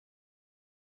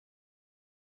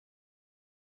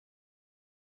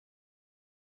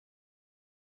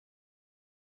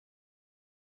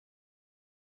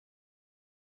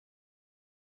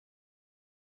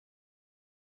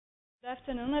Good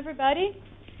afternoon, everybody.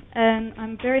 And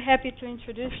I'm very happy to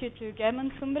introduce you to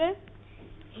Germán Sumbre.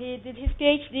 He did his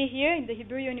PhD here in the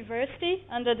Hebrew University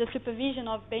under the supervision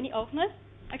of Benny Ochner.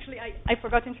 Actually, I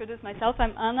forgot to introduce myself.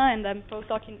 I'm Anna, and I'm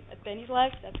postdocing at Benny's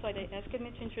lab. That's why they asked me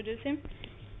to introduce him.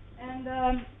 And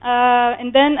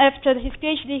then after his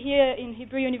PhD here in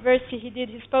Hebrew University, he did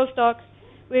his postdoc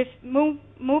with Mu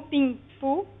Ping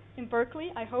Fu in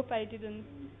Berkeley. I hope I didn't.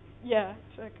 Yeah,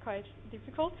 it's quite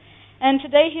difficult. And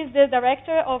today he's the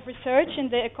director of research in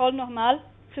the Ecole Normale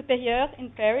Superieure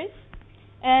in Paris.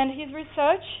 And his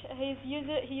research, he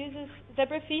uses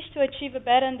zebrafish to achieve a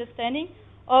better understanding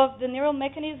of the neural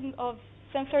mechanism of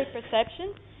sensory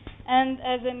perception, and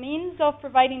as a means of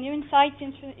providing new insights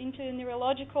into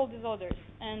neurological disorders.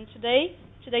 And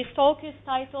today's talk is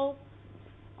titled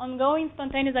Ongoing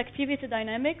Spontaneous Activity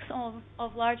Dynamics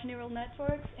of Large Neural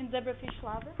Networks in Zebrafish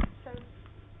Larvae. So,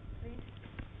 please,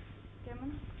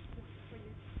 Germán.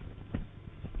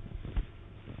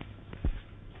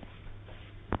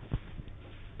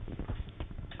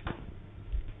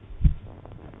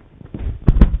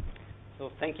 So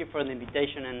thank you for the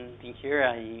invitation and being here.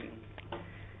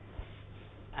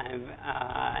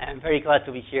 I'm very glad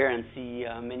to be here and see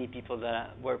many people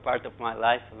that were part of my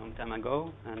life a long time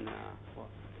ago. And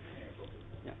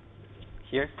yeah,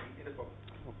 here.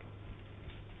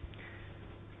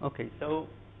 Okay. So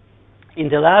in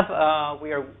the lab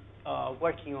we are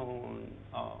working on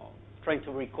trying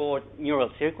to record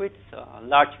neural circuits,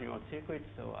 large neural circuits,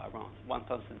 so around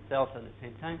 1,000 cells at the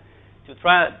same time, to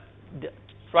try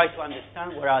to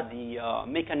understand what are the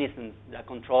mechanisms that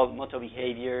control motor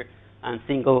behavior and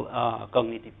single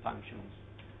cognitive functions.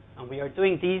 And we are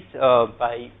doing this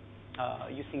by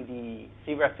using the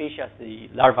zebrafish as the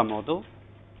larva model,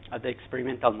 as the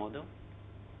experimental model,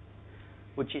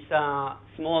 which is a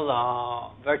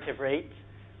small vertebrate,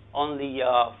 only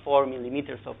 4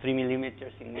 millimeters or 3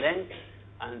 millimeters in length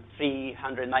and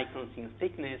 300 microns in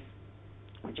thickness,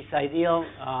 which is ideal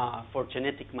for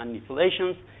genetic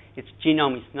manipulations. Its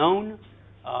genome is known.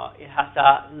 It has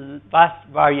a vast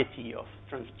variety of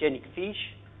transgenic fish,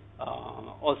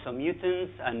 also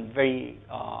mutants, and very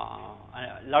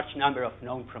a large number of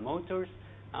known promoters.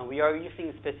 And we are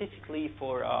using specifically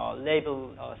for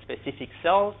label specific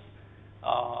cells,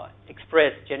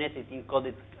 express genetically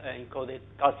encoded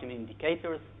calcium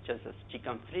indicators, such as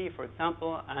GCAM3, for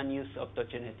example, and use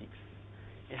optogenetics.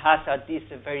 It has at this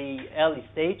very early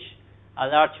stage a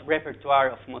large repertoire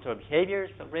of motor behaviors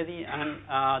already,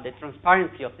 and the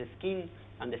transparency of the skin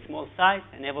and the small size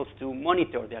enables to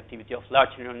monitor the activity of large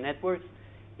neural networks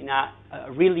in a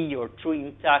really or true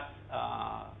intact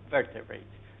vertebrate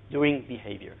during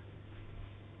behavior.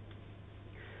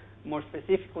 More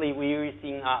specifically, we're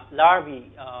using a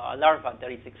larva that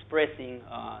is expressing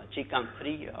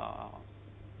GCAM3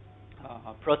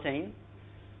 protein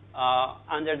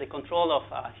under the control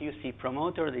of a HUC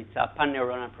promoter. It's a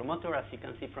pan-neuronal promoter, as you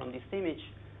can see from this image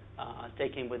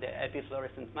taken with the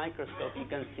epifluorescence microscope. You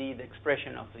can see the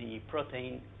expression of the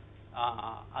protein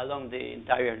along the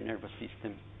entire nervous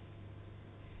system.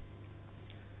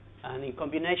 And in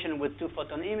combination with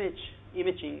two-photon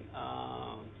imaging,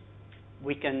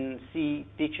 we can see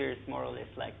pictures more or less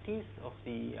like this of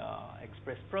the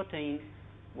expressed protein,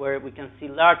 where we can see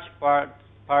large parts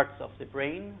of the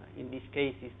brain. In this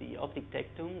case, is the optic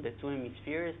tectum, the two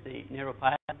hemispheres, the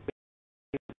neuropilus,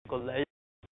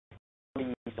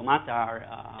 the stomata are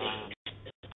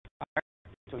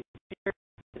two hemispheres,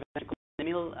 the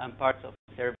ventricle and parts of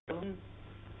the cerebellum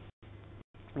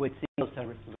with single cell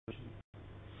resolution.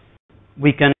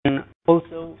 We can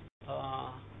also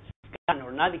scan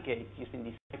or navigate using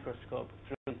this microscope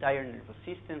through the entire nervous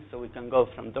system, so we can go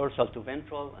from dorsal to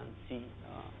ventral and see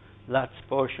large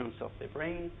portions of the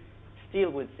brain, still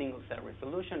with single cell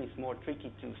resolution. It's more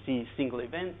tricky to see single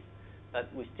events,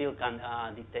 but we still can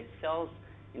detect cells.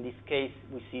 In this case,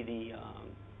 we see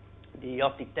the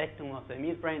optic tectum of the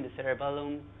midbrain, the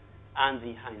cerebellum, and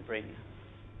the hindbrain.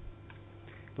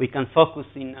 We can focus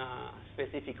in a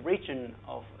specific region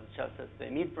of just as the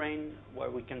midbrain,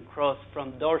 where we can cross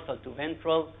from dorsal to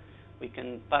ventral. We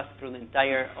can pass through the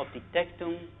entire optic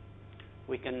tectum.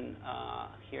 We can,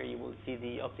 here you will see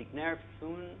the optic nerve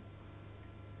soon.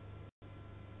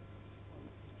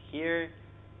 Here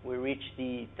we reach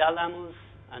the thalamus,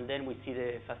 and then we see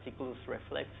the fasciculus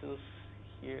reflexus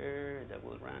here that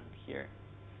will run here.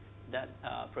 That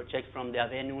projects from the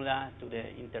avenula to the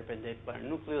interpendicular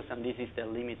nucleus, and this is the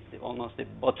limit, almost the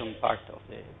bottom part of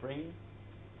the brain.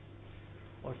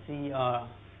 Or see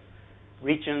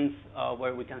regions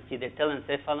where we can see the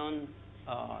telencephalon,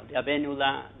 the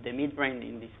avenula, the midbrain,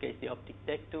 in this case the optic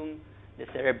tectum, the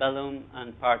cerebellum,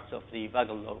 and parts of the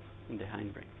vagal lobe in the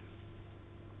hindbrain.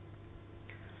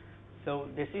 So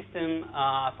the system,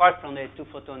 apart from the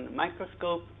two-photon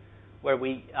microscope, where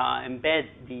we embed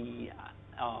the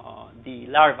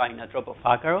larva in a drop of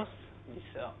agarose,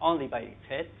 it's only by its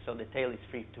head, so the tail is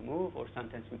free to move, or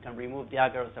sometimes we can remove the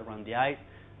agarose around the eyes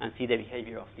and see the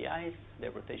behavior of the eyes,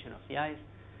 the rotation of the eyes.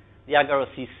 The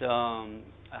agarose is,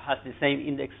 has the same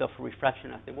index of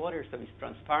refraction as the water, so it's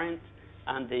transparent,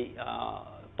 and the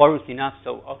porous enough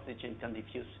so oxygen can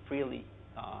diffuse freely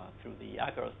through the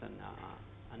agarose,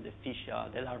 and the fish,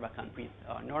 the larva, can breathe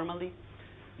normally.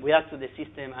 We add to the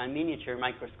system a miniature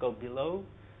microscope below,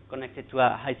 connected to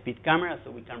a high-speed camera,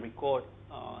 so we can record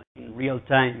in real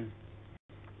time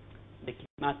the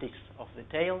kinematics of the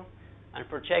tail and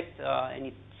project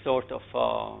any sort of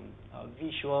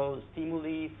visual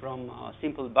stimuli, from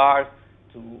simple bars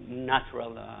to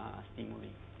natural stimuli.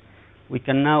 We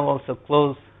can now also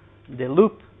close the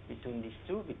loop between these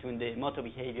two, between the motor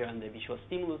behavior and the visual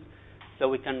stimulus, so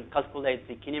we can calculate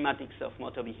the kinematics of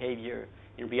motor behavior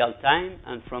in real time,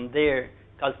 and from there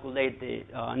calculate the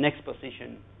next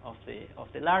position of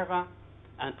the larva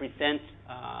and present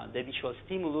the visual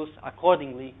stimulus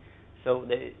accordingly, so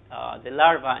the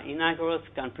larva in agarose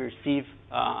can perceive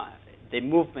the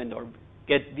movement or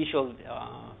get visual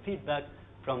feedback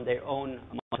from their own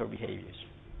motor behaviors.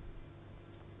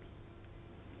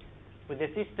 With the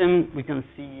system, we can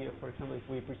see, for example, if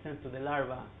we present to the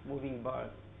larva moving bars,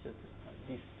 just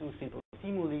these two simple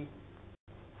stimuli.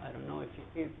 I don't know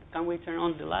if can we turn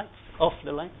on the lights, off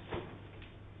the lights?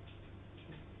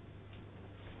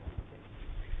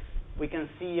 We can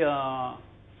see, I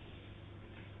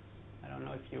don't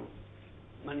know if you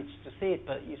managed to see it,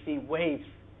 but you see waves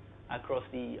across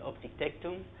the optic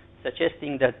tectum,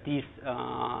 suggesting that this,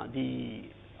 the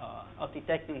optic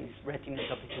tectum is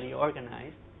retinotopically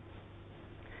organized.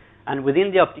 And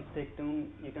within the optic tectum,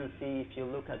 you can see, if you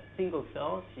look at single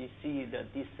cells, you see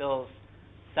that these cells,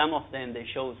 some of them, they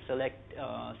show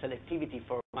selectivity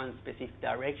for one specific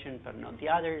direction, but not the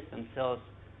other. Some cells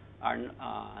are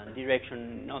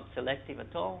direction not selective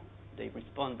at all. They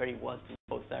respond very well to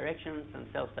both directions, and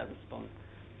cells that respond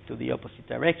to the opposite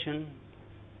direction.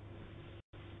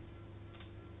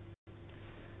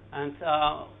 And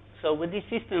so with these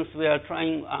systems, we are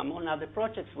trying, on other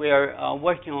projects, we are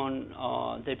working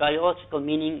on the biological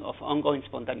meaning of ongoing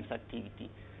spontaneous activity.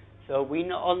 So we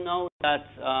all know that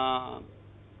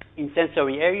in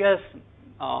sensory areas,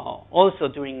 also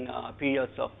during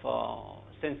periods of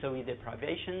sensory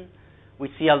deprivation, we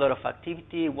see a lot of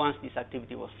activity. Once this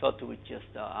activity was thought to be just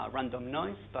random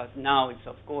noise, but now it's,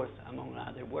 of course, among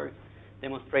other work,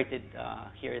 demonstrated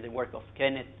here, the work of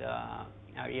Kenneth,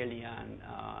 Ariely, and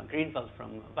Greenwald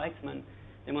from Weizmann,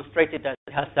 demonstrated that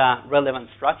it has a relevant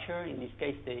structure. In this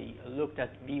case, they looked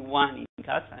at V1 in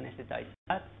cats, anesthetized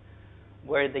cats,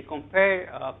 where they compare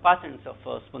patterns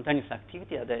of spontaneous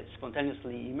activity that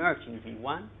spontaneously emerge in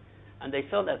V1, and they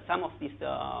saw that some of these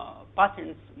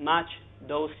patterns match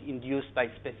those induced by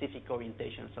specific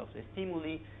orientations of the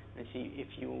stimuli. And see, if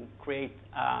you create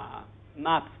a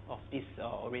map of these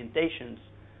orientations,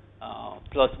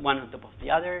 plot one on top of the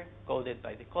other, coded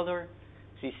by the color,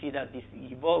 so you see that this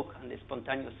evoke and the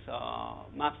spontaneous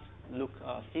maps look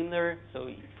similar. So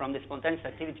from the spontaneous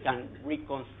activity, you can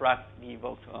reconstruct the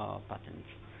evoked patterns.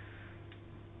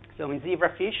 So in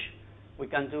zebrafish, we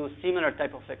can do similar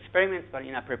type of experiments, but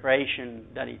in a preparation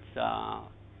that it's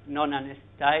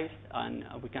non-anesthetized, and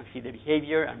we can see the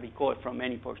behavior and record from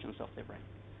many portions of the brain.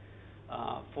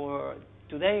 For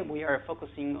today, we are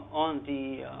focusing on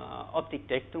the optic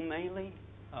tectum mainly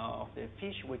of the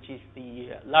fish, which is the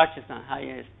largest and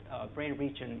highest brain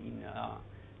region in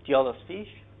Theolus fish.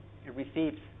 It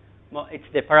receives, it's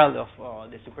the parallel of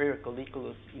the superior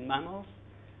colliculus in mammals,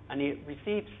 and it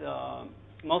receives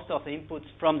most of the inputs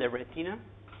from the retina.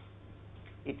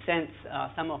 It sends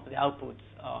some of the outputs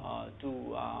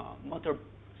to motor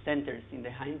centers in the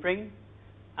hindbrain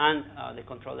and the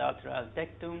contralateral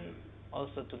tectum,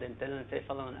 also to the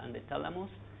telencephalon and the thalamus,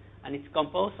 and it's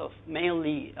composed of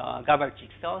mainly GABAergic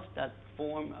cells that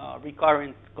form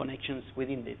recurrent connections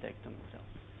within the tectum itself.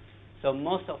 So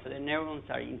most of the neurons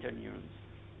are interneurons.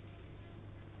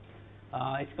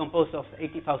 It's composed of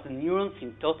 80,000 neurons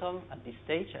in total at this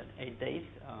stage, at 8 days.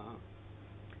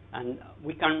 And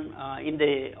we can, in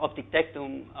the optic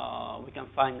tectum, we can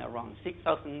find around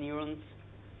 6,000 neurons.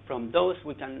 From those,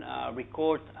 we can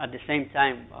record at the same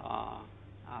time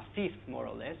a fifth, more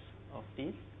or less, of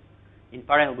these. In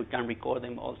parallel, we can record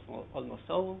them also almost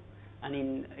all.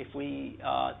 And if we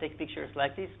take pictures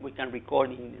like this, we can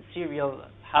record in serial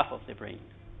half of the brain.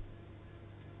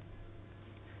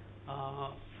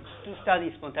 to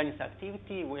study spontaneous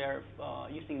activity, we are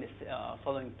using the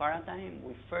following paradigm.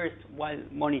 We first, while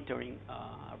monitoring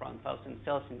around 1,000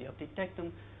 cells in the optic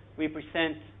tectum, we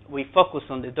focus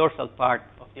on the dorsal part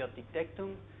of the optic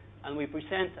tectum, and we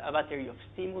present a battery of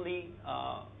stimuli,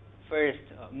 first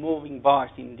moving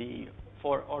bars in the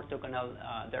 4 orthogonal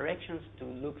directions to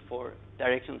look for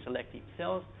direction-selective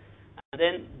cells, and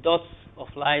then dots of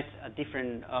light at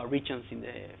different regions in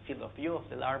the field of view of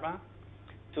the larva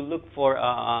to look for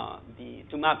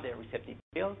to map the receptive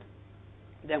field.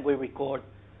 Then we record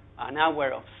an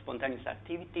hour of spontaneous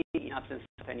activity in absence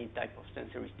of any type of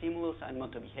sensory stimulus and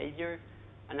motor behavior.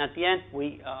 And at the end,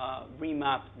 we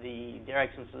remap the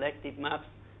direction-selective maps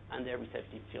and the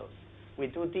receptive fields. We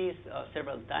do this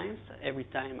several times, every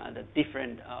time at a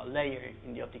different layer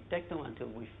in the optic tectum until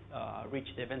we reach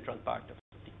the ventral part of the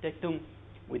optic tectum.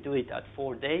 We do it at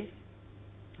 4 days.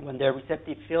 When the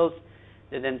receptive fields,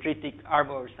 the dendritic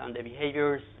arbors, and the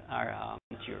behaviors are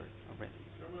mature already.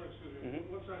 Germán, excuse me.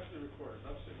 What's actually recorded?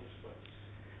 Not single spikes.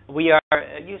 We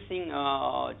are using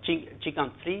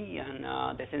GCAM3, and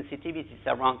the sensitivity is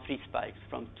around 3 spikes.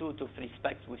 From 2 to 3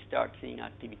 spikes, we start seeing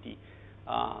activity.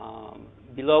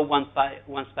 Below one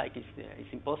spike is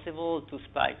impossible. 2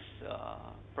 spikes,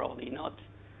 probably not.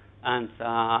 And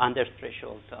under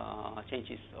threshold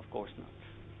changes, of course, not.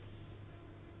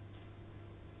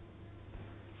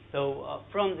 So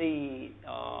from the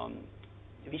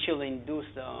visually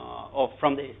induced, or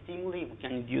from the stimuli, we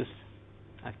can induce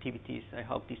activities. I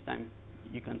hope this time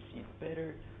you can see it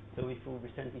better. So if we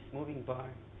present this moving bar,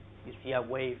 you see a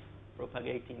wave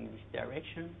propagating in this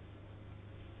direction.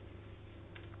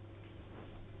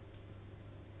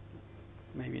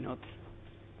 Maybe not.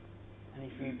 And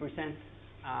if we present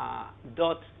a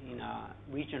dot in a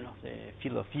region of the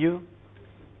field of view,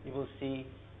 you will see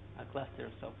a cluster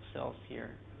of cells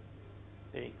here,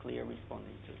 very clear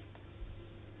responding to it.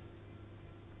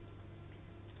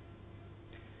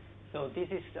 So this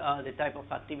is the type of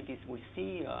activities we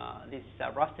see. This is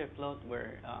a raster plot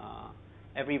where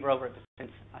every row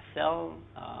represents a cell.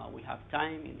 We have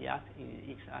time in the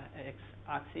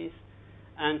x-axis.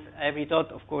 And every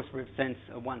dot, of course, represents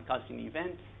one calcium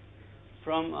event.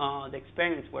 From the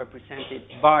experiments were presented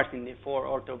bars in the 4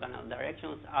 orthogonal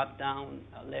directions, up, down,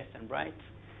 left, and right.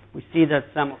 We see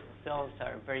that some of the cells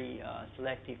are very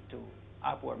selective to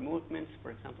upward movements,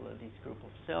 for example, this group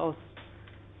of cells.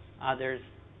 Others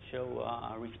show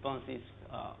responses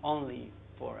only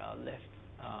for left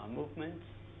movements.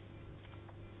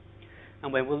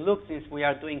 And when we look, since we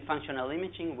are doing functional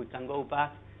imaging, we can go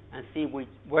back and see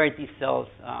where these cells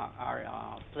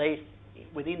are placed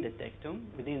within the tectum,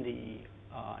 within the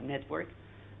network.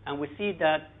 And we see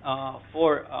that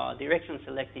for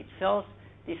direction-selective cells,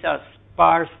 these are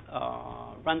sparse,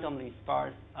 randomly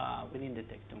sparse within the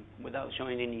tectum without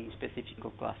showing any specific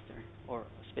cluster or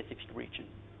specific region.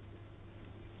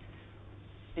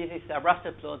 This is a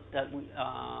raster plot that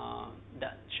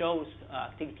shows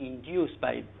activity induced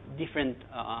by different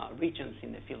regions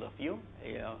in the field of view,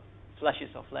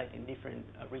 flashes of light in different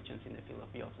regions in the field of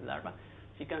view of the larva.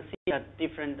 So you can see that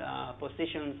different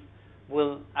positions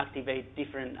will activate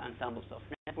different ensembles of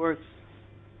networks.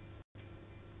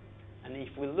 And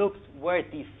if we look where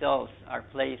these cells are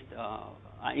placed,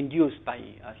 induced by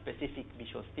a specific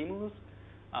visual stimulus,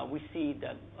 we see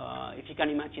that if you can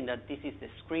imagine that this is the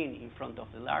screen in front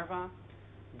of the larva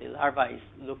is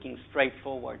looking straight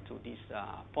forward to this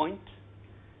point.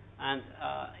 And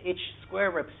each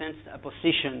square represents a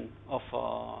position of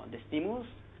the stimulus.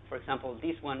 For example,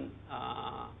 this one,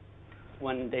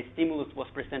 when the stimulus was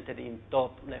presented in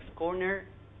top left corner.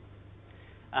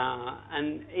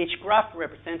 And each graph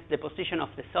represents the position of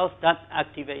the cells that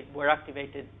were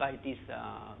activated by this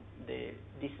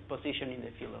position in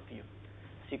the field of view.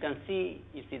 So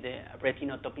you see the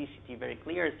retinotopicity very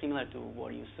clear, similar to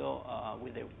what you saw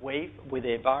with the wave, with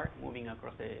the bar moving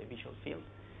across the visual field.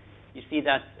 You see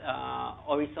that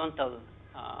horizontal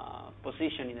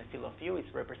position in the field of view is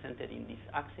represented in this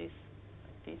axis,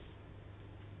 like this.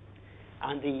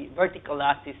 And the vertical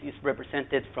axis is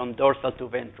represented from dorsal to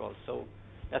ventral. So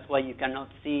that's why you cannot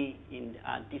see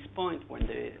at this point when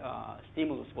the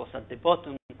stimulus was at the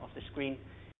bottom of the screen,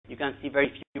 you can see very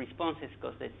few responses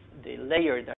because the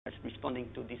layer that is responding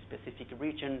to this specific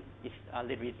region is a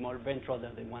little bit more ventral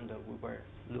than the one that we were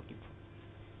looking for.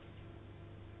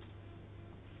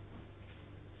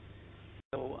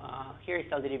 So here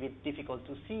it's a little bit difficult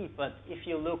to see, but if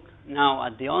you look now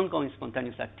at the ongoing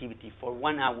spontaneous activity for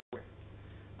 1 hour,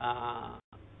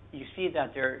 you see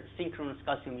that there are synchronous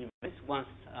calcium events once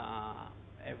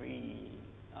every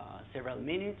several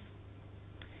minutes.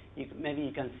 Maybe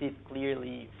you can see it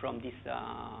clearly from this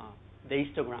the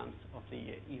histograms of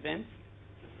the events.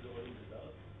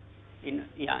 In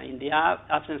the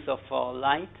absence of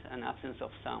light and absence of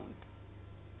sound.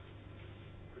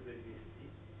 Could they be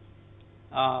asleep?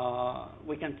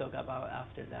 We can talk about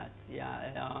after that.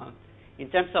 In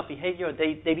terms of behavior,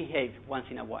 they behave once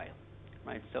in a while,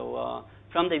 right? So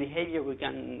from the behavior, we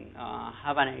can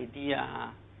have an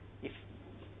idea. If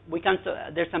we can,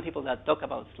 there's some people that talk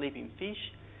about sleeping fish,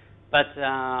 but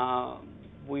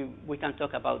we can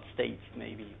talk about states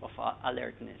maybe of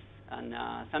alertness. And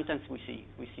sometimes we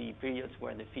see periods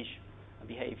where the fish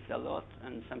behaves a lot,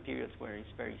 and some periods where it's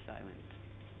very silent.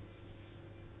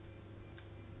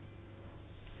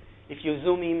 If you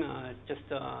zoom in, just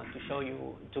to show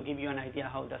you, to give you an idea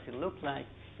how does it look like,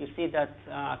 you see that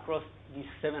across these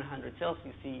 700 cells,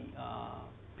 you see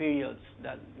periods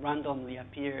that randomly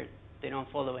appear. They don't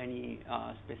follow any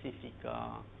specific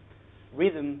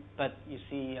rhythm, but you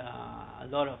see a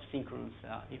lot of synchronous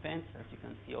events, as you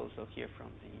can see also here from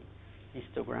the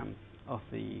histogram of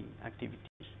the activities.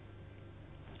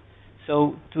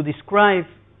 So to describe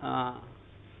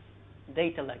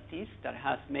data like this that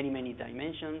has many, many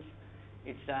dimensions,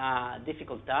 it's a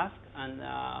difficult task, and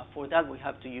for that we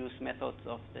have to use methods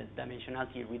of the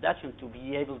dimensionality reduction to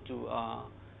be able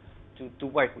to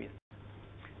work with.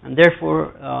 And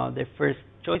therefore, the first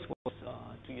choice was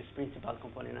to use principal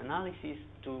component analysis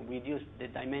to reduce the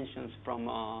dimensions from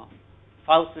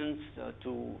thousands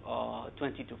to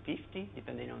 20 to 50,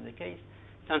 depending on the case,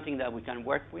 something that we can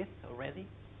work with already,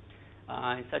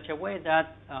 in such a way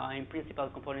that in principal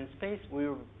component space, we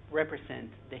represent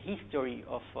the history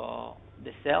of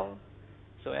the cell.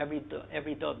 So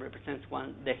every dot represents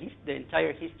the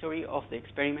entire history of the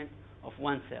experiment of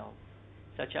one cell,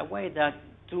 such a way that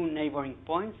two neighboring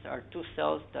points are two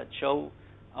cells that show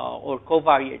or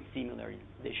covariate similarly.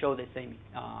 They show the same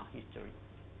history.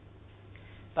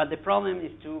 But the problem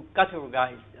is to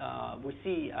categorize. We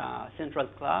see a central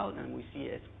cloud, and we see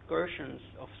excursions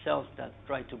of cells that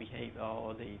try to behave,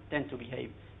 or they tend to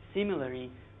behave similarly.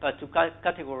 But to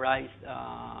categorize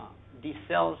these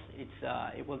cells,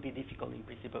 it will be difficult in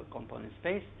principal component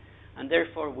space, and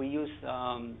therefore we use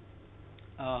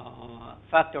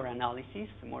factor analysis,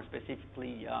 more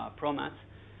specifically PROMATs,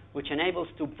 which enables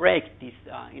to break this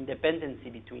independency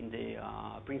between the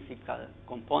principal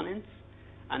components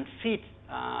and fit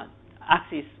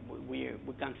axis. We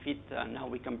can fit now.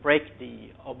 We can break the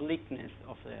obliqueness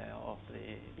of the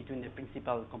between the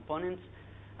principal components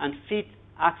and fit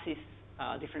axis,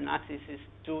 different axes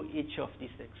to each of these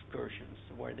excursions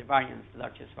where the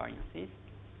largest variance is,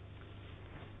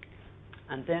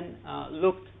 and then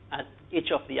looked at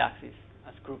each of the axes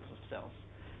as groups of cells.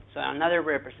 So another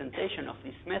representation of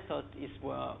this method is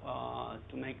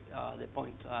to make the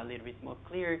point a little bit more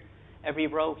clear. Every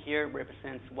row here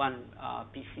represents one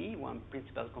PC, one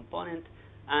principal component,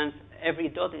 and every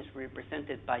dot is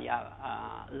represented by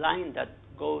a line that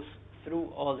goes through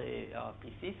all the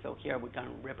PCs. So here we can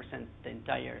represent the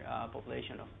entire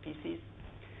population of PCs.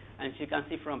 And as you can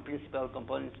see from principal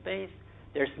component space,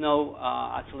 there's no,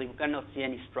 actually we cannot see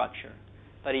any structure.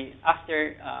 But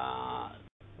after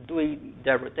doing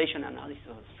the rotation analysis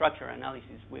or structure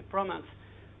analysis with PROMATs,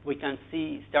 we can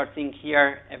start seeing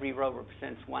here every row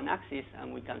represents one axis,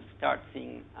 and we can start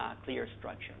seeing a clear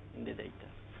structure in the data.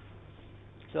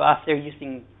 So after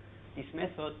using this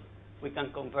method, we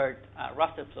can convert a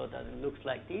raster plot that looks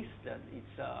like this, that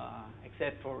it's,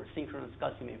 except for synchronous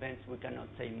calcium events, we cannot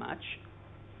say much,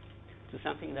 to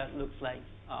something that looks like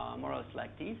more or less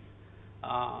like this.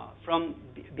 From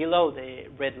below the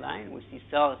red line, we see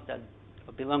cells that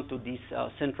belong to this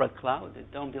central cloud. They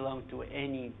don't belong to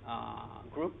any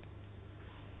group.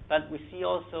 But we see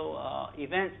also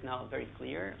events now very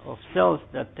clear of cells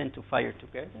that tend to fire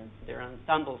together. There are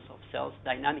ensembles of cells,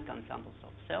 dynamic ensembles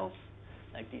of cells,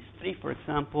 like these three, for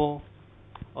example,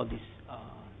 or these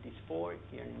four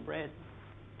here in red,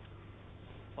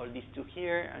 or these two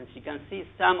here. And as you can see,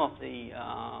 some of the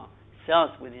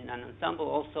cells within an ensemble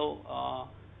also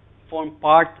form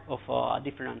part of a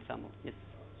different ensemble. Yes.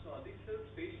 So are these cells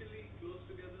spatially close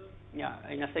together? Yeah,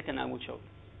 in a second I will show.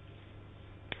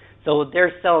 So there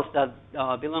are cells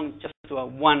that belong just to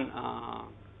one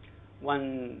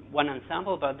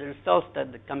ensemble, but there are cells that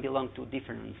can belong to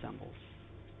different ensembles.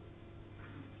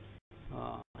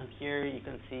 And here you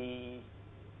can see,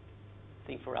 I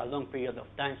think, for a long period of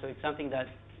time. So it's something that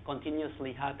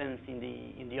continuously happens in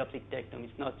the optic tectum.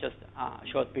 It's not just a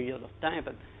short period of time,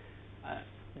 but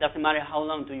it doesn't matter how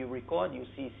long do you record, you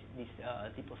see this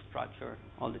type of structure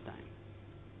all the time.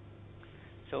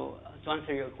 So to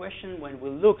answer your question, when we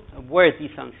looked at where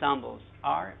these ensembles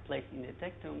are placed in the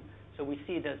tectum, So we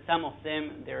see that some of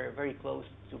them, they're very close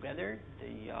together.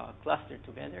 They cluster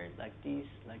together like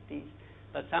this.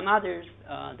 But some others,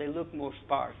 they look more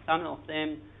sparse. Some of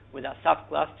them with a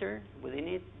subcluster within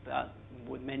it, but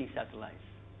with many satellites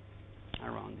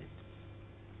around it.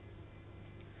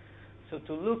 So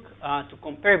to look, to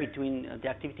compare between the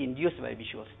activity induced by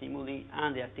visual stimuli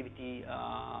and the activity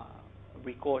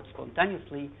recorded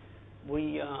spontaneously,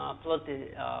 we plot the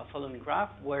following graph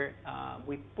where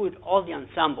we put all the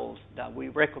ensembles that we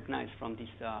recognize from this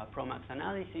PROMAX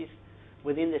analysis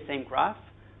within the same graph,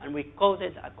 and we code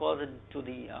it according to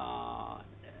the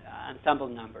ensemble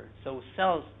number. So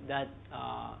cells that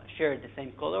share the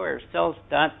same color are cells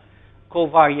that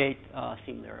covariate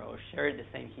similar or share the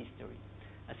same history.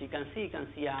 As you can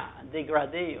see a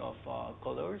degradé of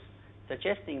colors,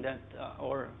 suggesting that,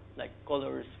 or like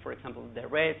colors, for example, the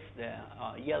reds, the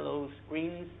yellows,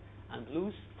 greens, and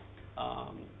blues.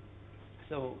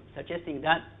 So suggesting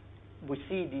that we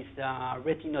see this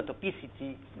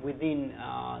retinotopicity within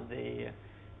the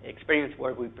experience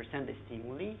where we present the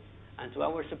stimuli. And to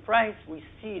our surprise, we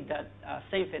see that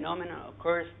same phenomenon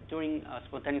occurs during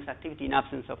spontaneous activity in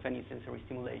absence of any sensory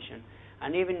stimulation.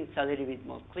 And even it's a little bit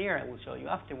more clear, I will show you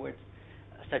afterwards,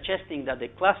 suggesting that the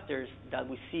clusters that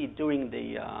we see during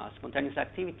the spontaneous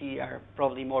activity are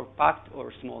probably more packed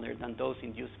or smaller than those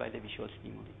induced by the visual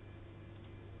stimuli.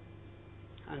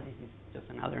 And this is just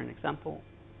another example.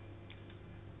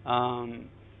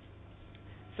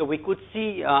 So we could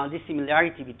see this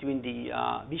similarity between the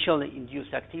visual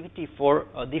induced activity for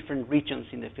different regions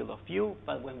in the field of view,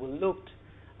 but when we looked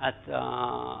at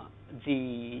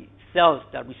the cells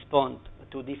that respond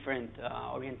to different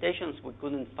orientations, we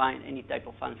couldn't find any type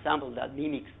of ensemble that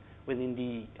mimics within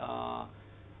the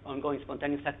ongoing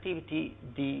spontaneous activity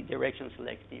the direction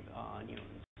selective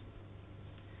neurons.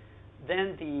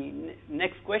 Then the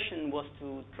next question was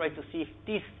to try to see if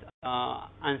these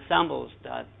ensembles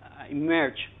that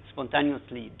emerge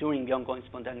spontaneously during the ongoing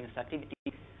spontaneous activity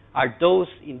are those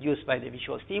induced by the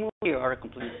visual stimuli or are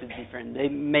completely different. They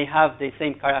may have the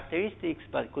same characteristics,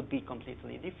 but could be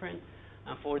completely different.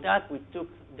 And for that, we took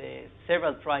the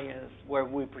several trials where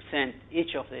we present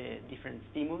each of the different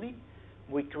stimuli.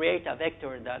 We create a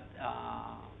vector that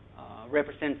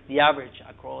represents the average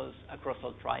across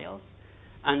all trials.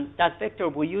 And that vector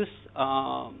we use,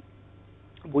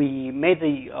 we made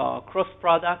the cross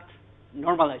product,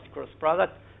 normalized cross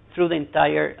product, through the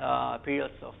entire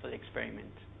periods of the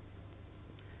experiment.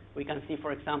 We can see,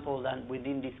 for example, that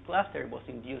within this cluster was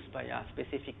induced by a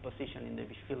specific position in the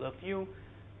field of view.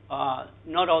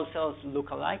 Not all cells look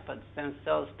alike, but some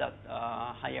cells that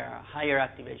higher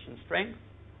activation strength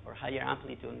or higher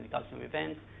amplitude in the calcium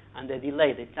event, and the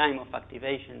delay, the time of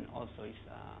activation also is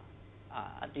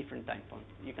a different time point.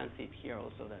 You can see it here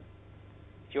also that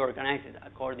if you organize it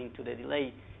according to the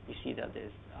delay, you see that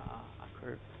there's a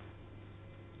curve.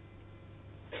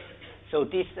 So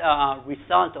this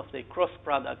result of the cross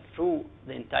product through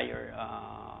the entire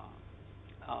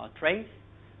trace,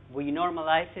 we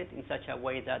normalize it in such a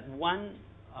way that one,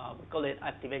 we call it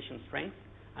activation strength,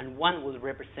 and one will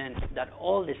represent that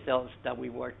all the cells that we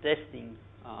were testing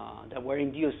that were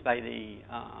induced by the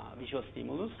visual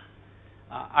stimulus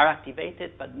are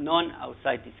activated, but none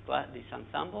outside this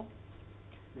ensemble.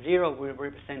 0 will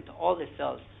represent all the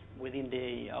cells within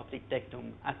the optic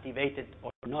tectum activated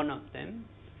or none of them.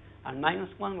 And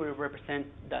 -1 will represent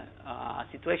the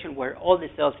situation where all the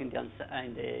cells in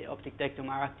the optic tectum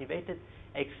are activated,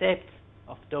 except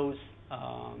of those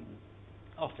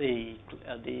of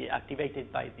the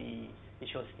activated by the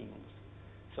visual stimulus.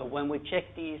 So when we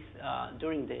check these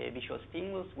during the visual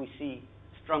stimulus, we see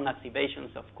strong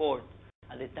activations of cords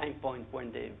at the time point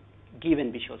when the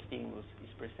given visual stimulus is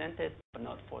presented, but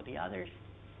not for the others.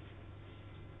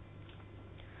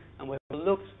 And when we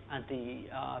look at the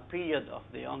period of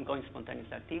the ongoing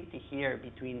spontaneous activity here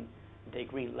between the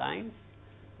green lines,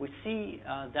 we see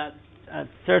that at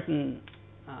certain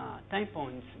time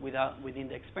points within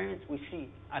the experience, we see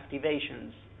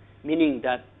activations, meaning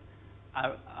that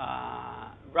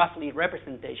roughly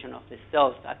representation of the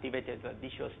cells activated by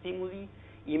visual stimuli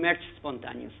emerge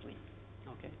spontaneously.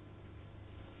 Okay.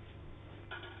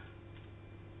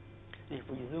 If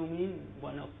we zoom in,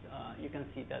 you can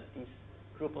see that this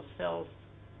group of cells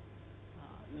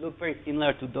look very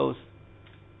similar to those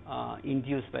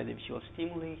induced by the visual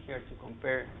stimuli. Here to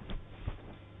compare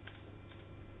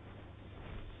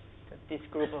that this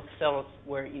group of cells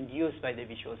were induced by the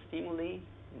visual stimuli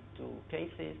in 2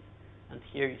 cases, and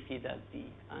here you see that the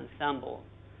ensemble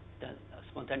that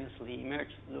spontaneously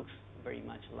emerged looks very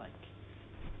much alike.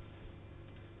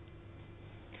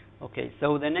 Okay,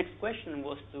 so the next question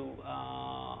was to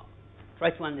try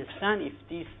to understand if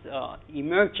this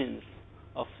emergence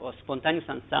of spontaneous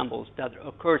ensembles that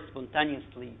occur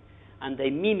spontaneously and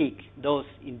they mimic those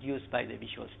induced by the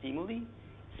visual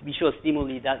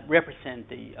stimuli that represent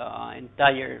the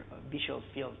entire visual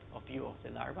field of view of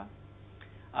the larva.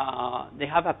 They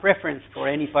have a preference for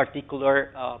any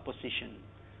particular position.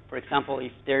 For example,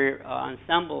 if there are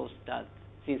ensembles that,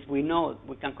 since we know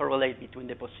we can correlate between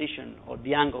the position or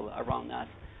the angle around us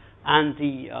and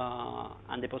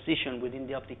the position within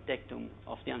the optic tectum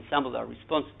of the ensemble that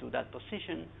responds to that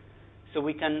position, so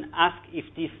we can ask if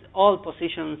these all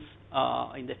positions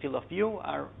in the field of view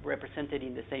are represented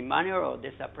in the same manner, or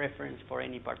there's a preference for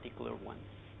any particular one.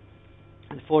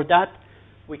 And for that,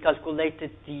 we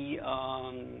calculated the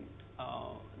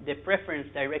preference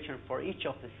direction for each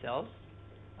of the cells,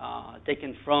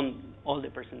 taken from all the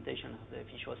presentation of the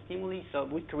visual stimuli. So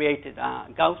we created a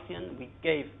Gaussian. We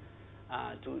gave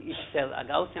to each cell a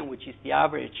Gaussian, which is the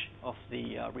average of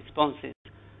the responses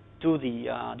to the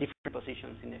different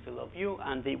positions in the field of view,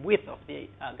 and the width of the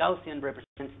Gaussian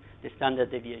represents the standard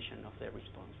deviation of the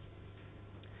response.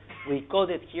 We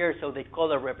coded here, so the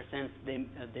color represents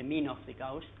the mean of the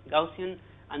Gaussian,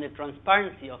 and the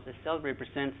transparency of the cell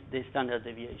represents the standard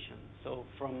deviation. So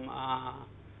from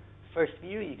first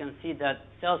view, you can see that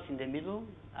cells in the middle,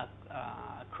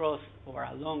 across or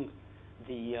along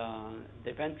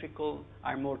the ventricle,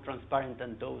 are more transparent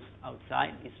than those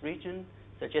outside this region,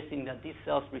 suggesting that these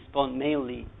cells respond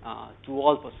mainly to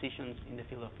all positions in the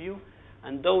field of view,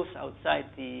 and those outside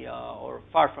the or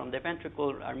far from the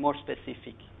ventricle are more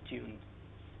specific tuned.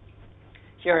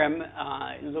 Here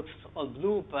it looks all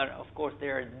blue, but of course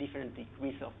there are different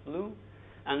degrees of blue,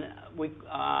 and we,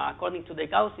 according to the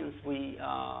Gaussians, we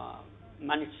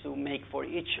managed to make for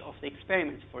each of the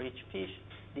experiments, for each fish,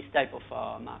 this type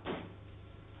of map.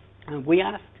 And we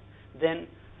asked then,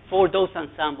 for those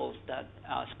ensembles that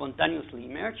spontaneously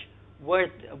emerge,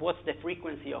 what's the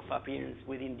frequency of appearance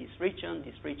within this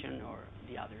region, or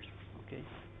the others? Okay.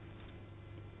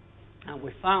 And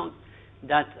we found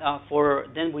that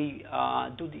then we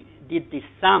did the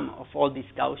sum of all these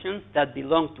Gaussians that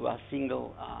belong to a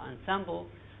single ensemble,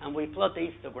 and we plot the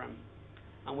histogram,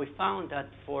 and we found that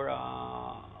for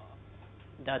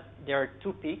that there are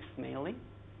two peaks mainly,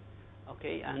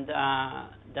 okay, and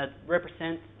that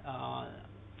represent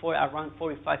for around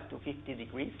 45 to 50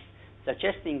 degrees,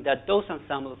 suggesting that those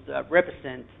ensembles that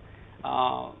represent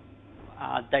a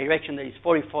direction that is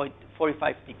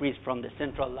 45 degrees from the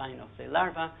central line of the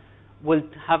larva will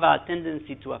have a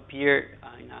tendency to appear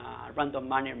in a random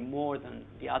manner more than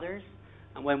the others.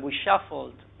 And when we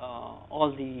shuffled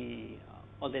all the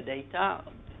data,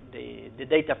 the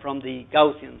data from the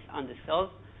Gaussians and the cells,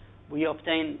 we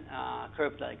obtain a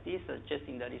curve like this,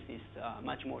 suggesting that this is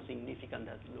much more significant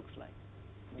than it looks like.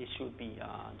 This should be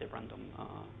the random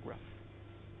graph.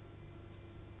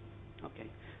 Okay.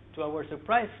 To our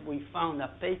surprise, we found a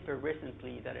paper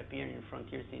recently that appeared in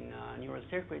Frontiers in Neural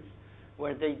Circuits,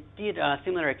 where they did a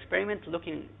similar experiment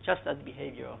looking just at the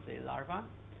behavior of the larva.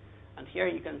 And here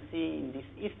you can see in this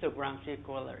histogram,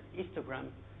 circular histogram,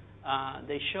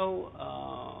 they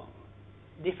show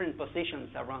different positions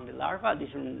around the larva,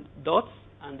 different dots,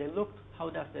 and they looked how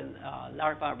does the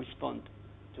larva respond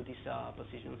to these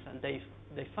positions. And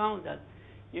they found that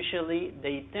usually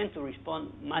they tend to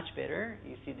respond much better.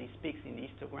 You see these peaks in the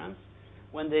histograms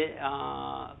when the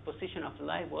position of the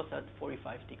light was at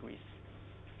 45 degrees,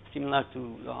 similar to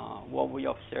what we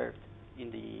observed in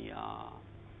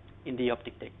the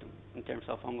optic tectum in terms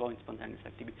of ongoing spontaneous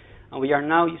activity. And we are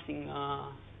now using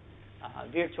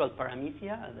virtual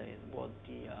paramecia, what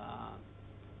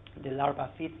the larva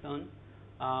feeds on.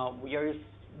 We are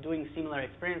doing similar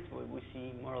experiments where we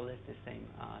see more or less the same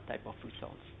type of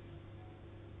results.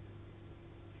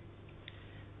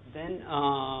 Then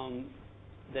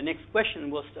the next question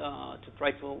was to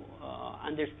try to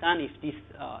understand if this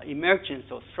emergence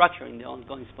or structure in the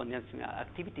ongoing spontaneous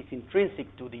activity is intrinsic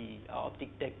to the optic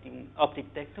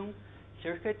tectum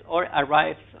circuit or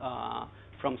arrives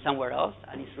from somewhere else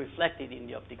and is reflected in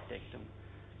the optic tectum.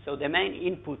 So the main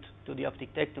input to the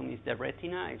optic tectum is the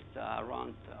retina. It's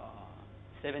around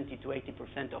 70 to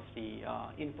 80% of the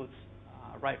inputs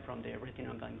arrive from the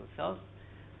retinal ganglion cells.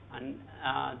 And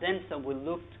then so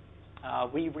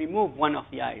we removed one of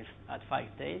the eyes at 5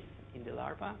 days in the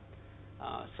larva.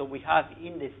 So we have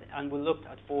in this, and we looked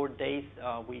at 4 days,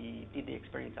 we did the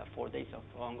experiment at 4 days of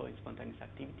ongoing spontaneous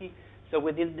activity. So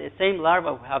within the same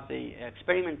larva, we have the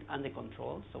experiment and the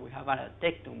control. So we have a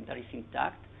tectum that is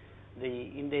intact.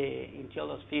 In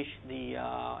Theola's fish, the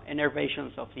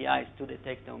innervations of the eyes to the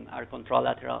tectum are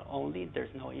contralateral only. There's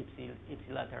no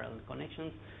ipsilateral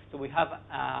connections. So we have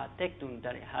a tectum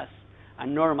that has a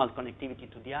normal connectivity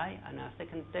to the eye, and a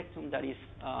second tectum that is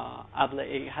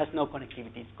it has no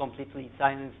connectivity. It's completely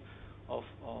silent of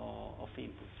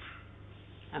input.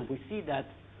 And we see that,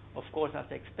 of course, as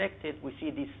expected, we see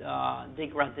this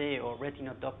degradé or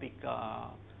retinotopic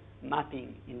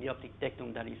mapping in the optic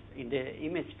tectum that is in the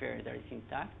image sphere that is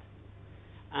intact.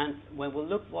 And when we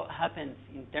look what happens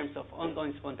in terms of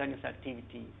ongoing spontaneous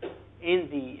activity in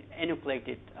the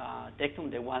enucleated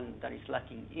tectum, the one that is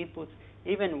lacking inputs,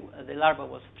 even the larva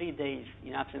was 3 days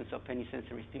in absence of any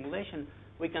sensory stimulation,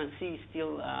 we can see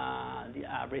still the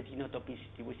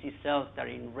retinotopicity. We see cells that are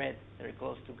in red that are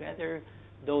close together,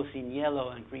 those in yellow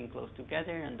and green close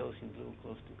together, and those in blue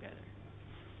close together.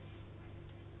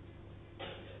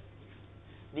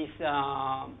 These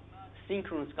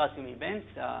synchronous calcium events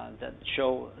that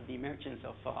show the emergence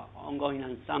of ongoing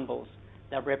ensembles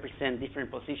that represent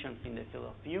different positions in the field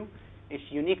of view is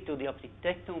unique to the optic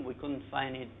tectum. We couldn't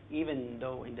find it even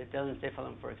though in the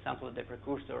telencephalon, for example, the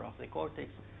precursor of the cortex,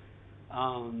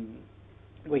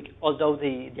 although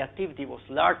the activity was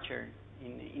larger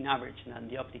in average than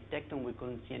the optic tectum, we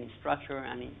couldn't see any structure,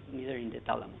 and neither in the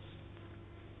thalamus.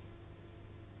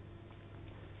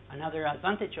 Another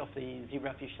advantage of the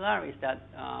zebrafish larva is that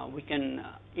we can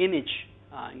image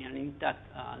in an intact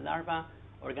larva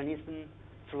organism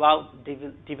throughout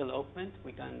development.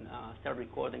 We can start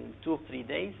recording in 2 or 3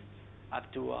 days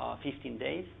up to 15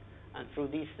 days. And through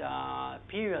this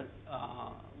period,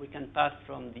 we can pass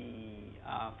from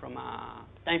a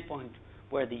time point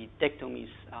where the tectum is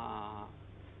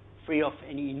free of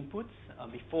any inputs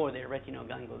before the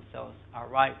retinoganglion cells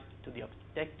arrive to the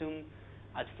optic tectum.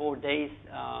 At 4 days,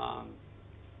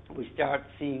 we start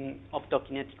seeing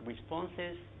optokinetic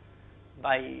responses.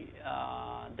 By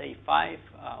day 5,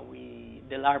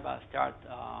 the larvae start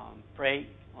prey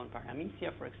on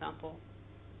paramecia, for example.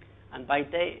 And by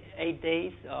day 8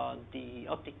 days, the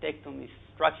optic tectum is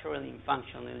structurally and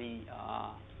functionally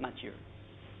mature.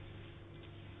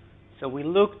 So we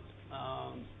looked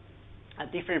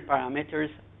at different parameters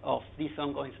of this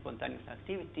ongoing spontaneous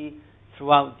activity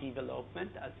throughout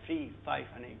development at 3, 5,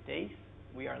 and 8 days.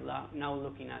 We are now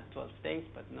looking at 12 days,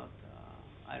 but not.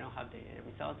 I don't have the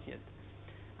results yet.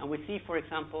 And we see, for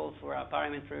example, for a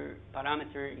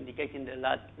parameter indicating the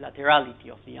laterality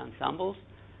of the ensembles,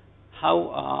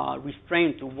 how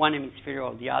restrained to one hemisphere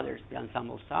or the others the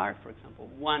ensembles are. For example,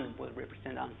 1 will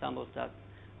represent ensembles that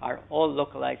are all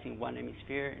localized in one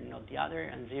hemisphere and not the other,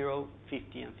 and 0,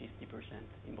 50, and 50%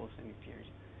 in both hemispheres.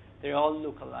 They all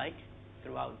look alike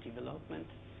throughout development.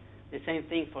 The same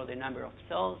thing for the number of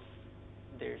cells.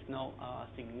 There's no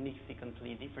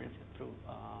significantly difference through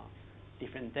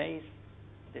different days.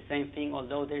 The same thing,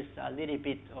 although there's a little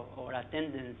bit or a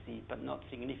tendency, but not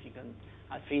significant,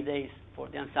 at 3 days for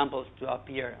the ensembles to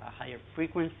appear a higher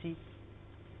frequency.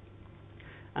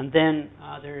 And then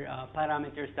other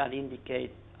parameters that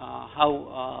indicate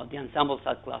how the ensembles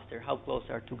are clustered, how close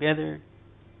are together.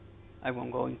 I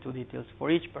won't go into details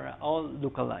for each, but all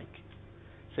look alike.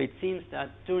 So it seems that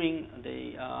during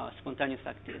the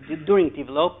during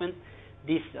development,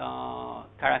 these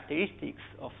characteristics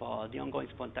of the ongoing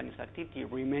spontaneous activity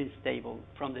remain stable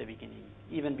from the beginning,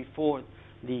 even before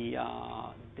the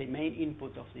main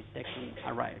input of this tectum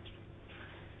arrives.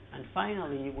 And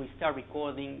finally, we start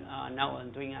recording now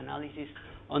and doing analysis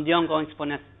on the ongoing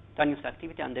spontaneous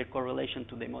activity and their correlation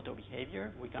to the motor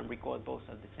behavior. We can record both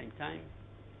at the same time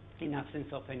in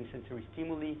absence of any sensory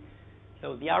stimuli.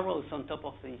 So the arrows on top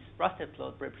of this raster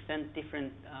plot represent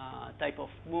different type of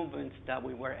movements that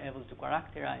we were able to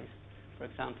characterize. For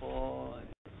example,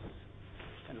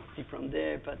 cannot see from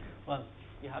there, but well,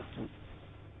 you have to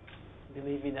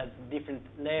believe me that different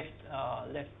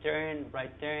left turn,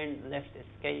 right turn, left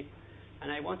escape,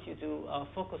 and I want you to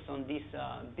focus on this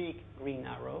big green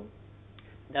arrow.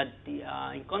 That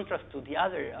in contrast to the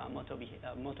other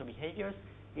motor behaviors,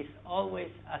 is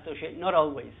always associated, not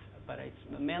always, but it's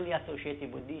mainly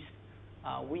associated with this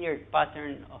weird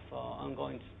pattern of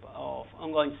ongoing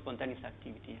spontaneous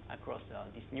activity across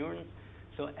these neurons.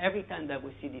 So every time that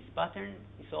we see this pattern,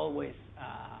 it's always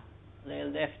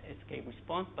left escape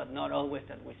response, but not always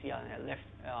that we see a left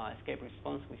escape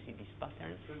response. We see this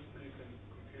pattern. So you can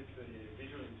compute the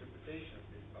visual interpretation of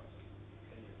this pattern,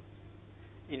 can you?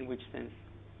 In which sense?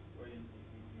 Well, you know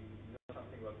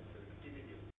something about the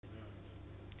activity of the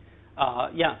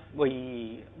neurons. Yeah,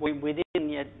 we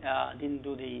didn't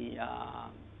do the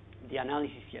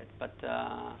analysis yet, but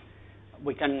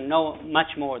we can know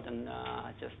much more than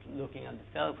just looking at the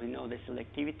cells. We know the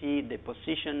selectivity, the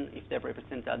position, if they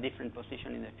represent a different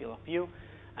position in the field of view,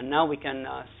 and now we can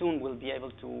soon will be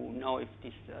able to know if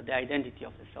the identity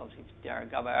of the cells, if they are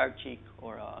GABAergic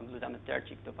or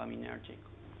glutamatergic, dopaminergic,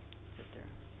 etc.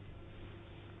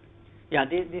 Yeah,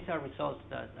 these are results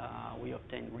that we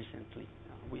obtained recently.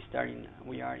 We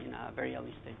are in a very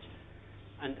early stage.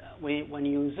 And when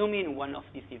you zoom in one of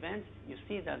these events, you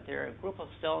see that there are a group of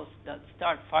cells that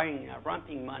start firing in a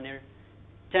ramping manner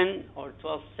 10 or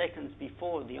 12 seconds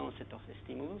before the onset of the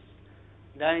stimulus.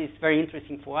 That is very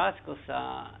interesting for us because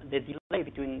the delay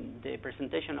between the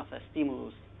presentation of a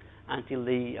stimulus until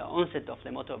the onset of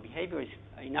the motor behavior is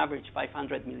in average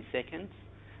 500 milliseconds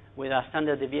with a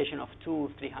standard deviation of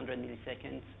 200-300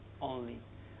 milliseconds only.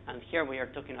 And here we are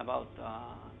talking about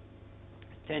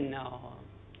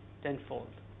tenfold.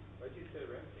 Why do you say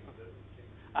ramping?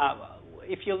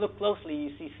 If you look closely,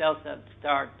 you see cells that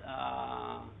start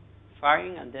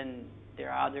firing, and then there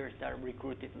are others that are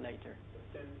recruited later.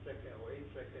 10 seconds or 8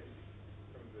 seconds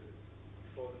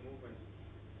before the movement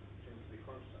seems to be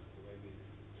constant, so maybe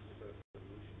it's a first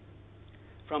evolution.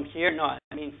 From here, no,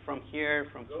 I mean from here.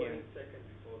 8 seconds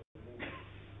before the movement.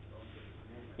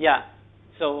 Yeah.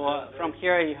 So from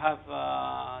here you have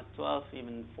 12,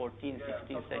 even 14,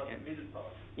 16 seconds.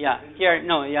 Yeah. Here,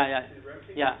 no. Yeah.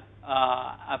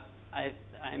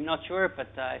 I'm not sure, but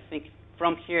I think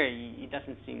from here it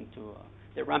doesn't seem to.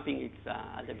 The ramping is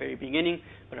at the very beginning,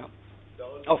 but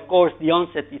of course the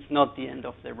onset is not the end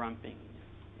of the ramping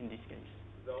in this case.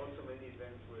 There are also many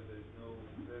events where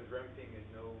there's ramping and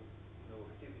no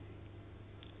activity.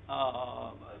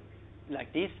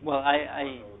 Like this? Well,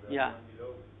 yeah.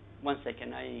 1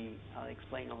 second, I'll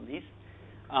explain all this.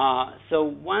 So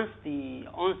once the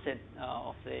onset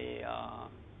of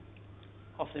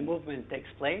the movement takes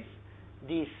place,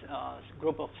 this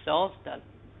group of cells that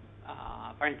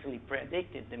apparently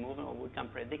predicted the movement, or we can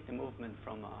predict the movement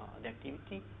from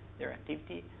their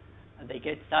activity, they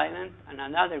get silent, and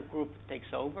another group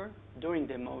takes over during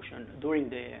the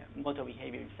motor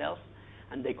behavior itself,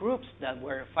 and the groups that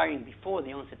were firing before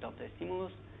the onset of the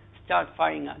stimulus start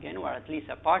firing again, or at least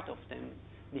a part of them,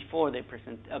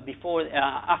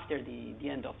 after the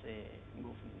end of the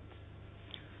movement.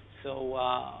 So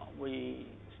we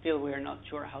are not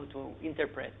sure how to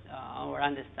interpret or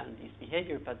understand this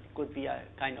behavior, but it could be a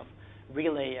kind of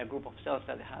relay, a group of cells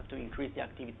that have to increase the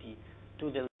activity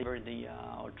to deliver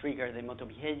or trigger the motor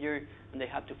behavior, and they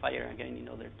have to fire again in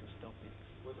order to stop it.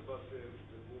 What about the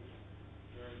group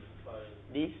during the fire?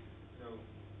 This? No.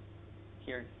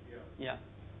 Here? Yeah. Yeah.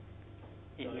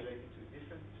 Related to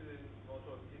different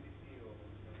motor activity, or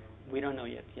we don't know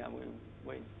yet. Yeah,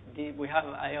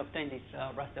 I obtained these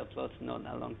raster plots not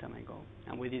a long time ago,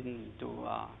 and we didn't do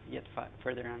yet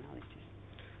further analysis.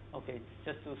 Okay,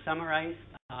 just to summarize,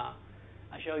 I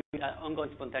show you that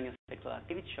ongoing spontaneous tectal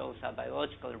activity shows a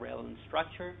biological relevant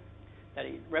structure, that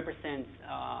it represents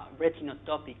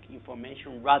retinotopic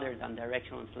information rather than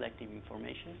directional selective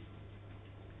information.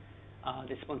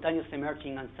 The spontaneous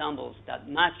emerging ensembles that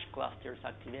match clusters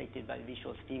activated by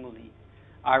visual stimuli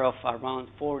are of around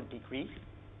 4 degrees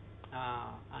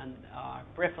and are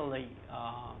preferably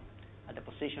at the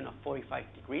position of 45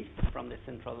 degrees from the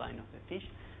central line of the fish,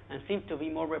 and seem to be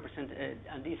more represented.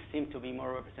 And these seem to be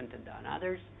more represented than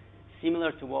others,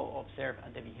 similar to what observed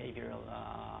at the behavioral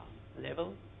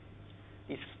level.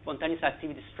 This spontaneous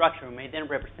activity structure may then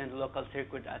represent local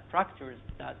circuit attractors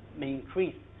that may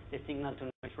increase the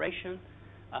signal-to-noise ratio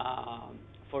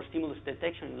for stimulus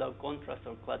detection in low contrast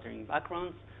or cluttering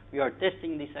backgrounds. We are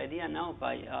testing this idea now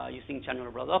by using channel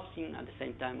rhodopsin at the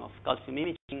same time of calcium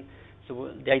imaging.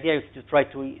 So the idea is to try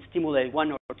to stimulate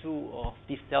 1 or 2 of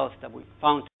these cells that we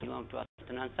found to belong to a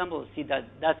certain ensemble, see that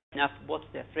that's enough, what's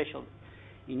the threshold,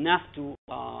 enough to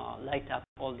light up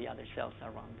all the other cells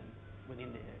around them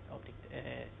within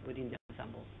the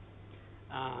ensemble.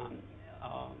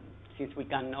 Since we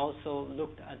can also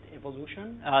look at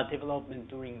evolution, development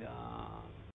during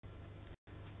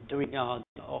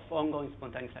of ongoing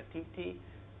spontaneous activity,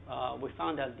 we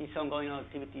found that this ongoing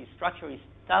activity structure is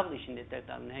established in the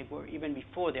tectal network even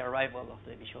before the arrival of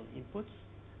the visual inputs,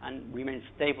 and remains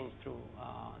stable through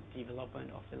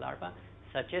development of the larva,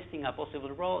 suggesting a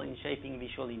possible role in shaping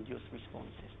visual-induced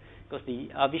responses. Because the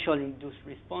visual-induced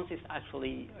responses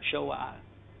actually show a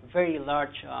very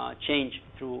large change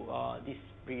through this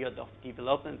period of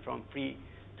development from 3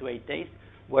 to 8 days,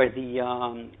 where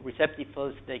the receptive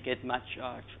folds they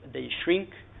shrink,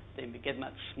 they get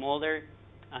much smaller,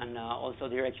 and also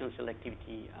directional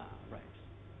selectivity rises.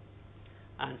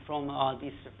 And from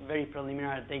this very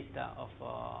preliminary data of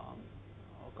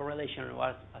correlation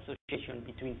or association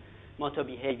between motor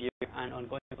behavior and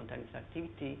ongoing spontaneous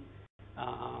activity,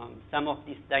 some of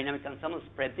these dynamic ensembles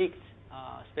predict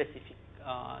specific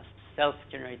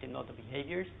self-generated motor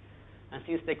behaviors. And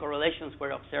since the correlations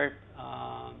were observed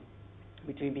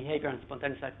between behavior and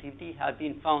spontaneous activity have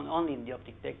been found only in the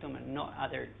optic tectum and no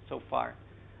other so far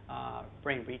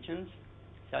brain regions,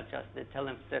 such as the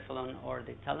telencephalon or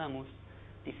the thalamus.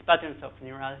 These patterns of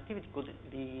neural activity could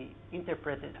be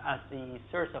interpreted as the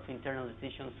source of internal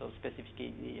decisions or specific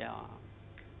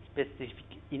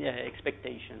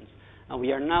expectations. And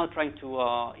we are now trying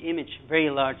to image very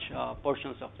large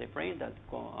portions of the brain that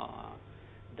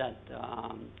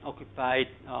occupy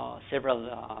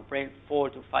several 4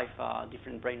 to 5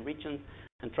 different brain regions,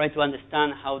 and try to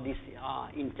understand how these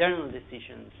internal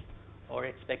decisions or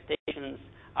expectations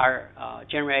are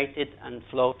generated and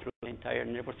flow through the entire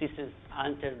nervous system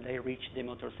until they reach the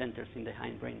motor centers in the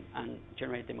hindbrain and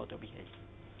generate the motor behavior.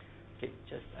 Okay,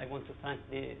 I want to thank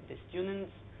the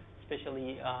students,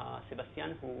 especially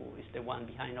Sebastian, who is the one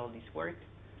behind all this work,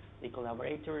 the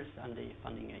collaborators, and the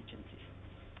funding agencies.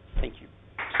 Thank you.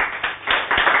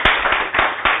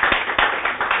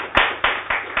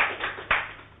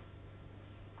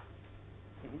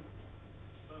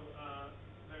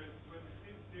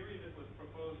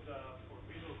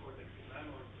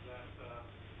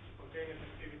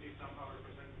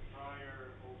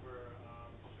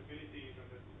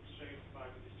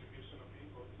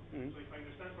 So if I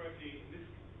understand correctly,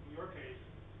 in your case,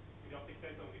 in the optic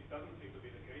tectal, it doesn't seem to be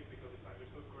the case, because if I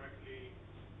understood correctly,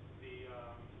 the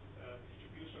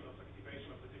distribution of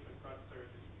activation of the different clusters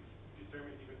is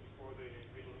determined even before the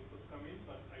visual inputs come in.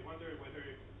 But I wonder whether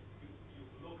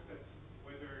you've looked at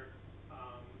whether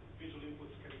visual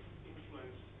inputs can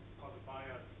influence, cause a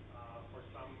bias for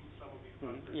some of these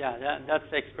clusters. Yeah, that's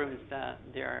the experiment that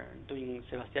they are doing.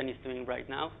 Sebastian is doing right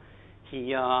now.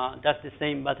 He does the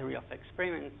same battery of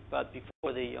experiments, but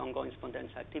before the ongoing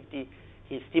spontaneous activity,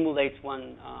 he stimulates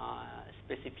one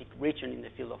specific region in the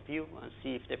field of view and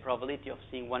see if the probability of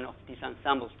seeing one of these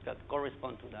ensembles that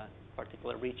correspond to that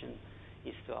particular region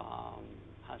is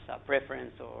has a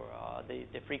preference, or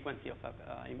the frequency of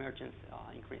emergence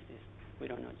increases. We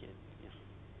don't know yet.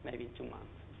 Yeah. Maybe in 2 months.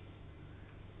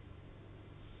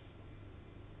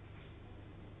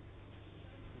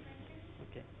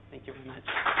 Okay. Thank you very much.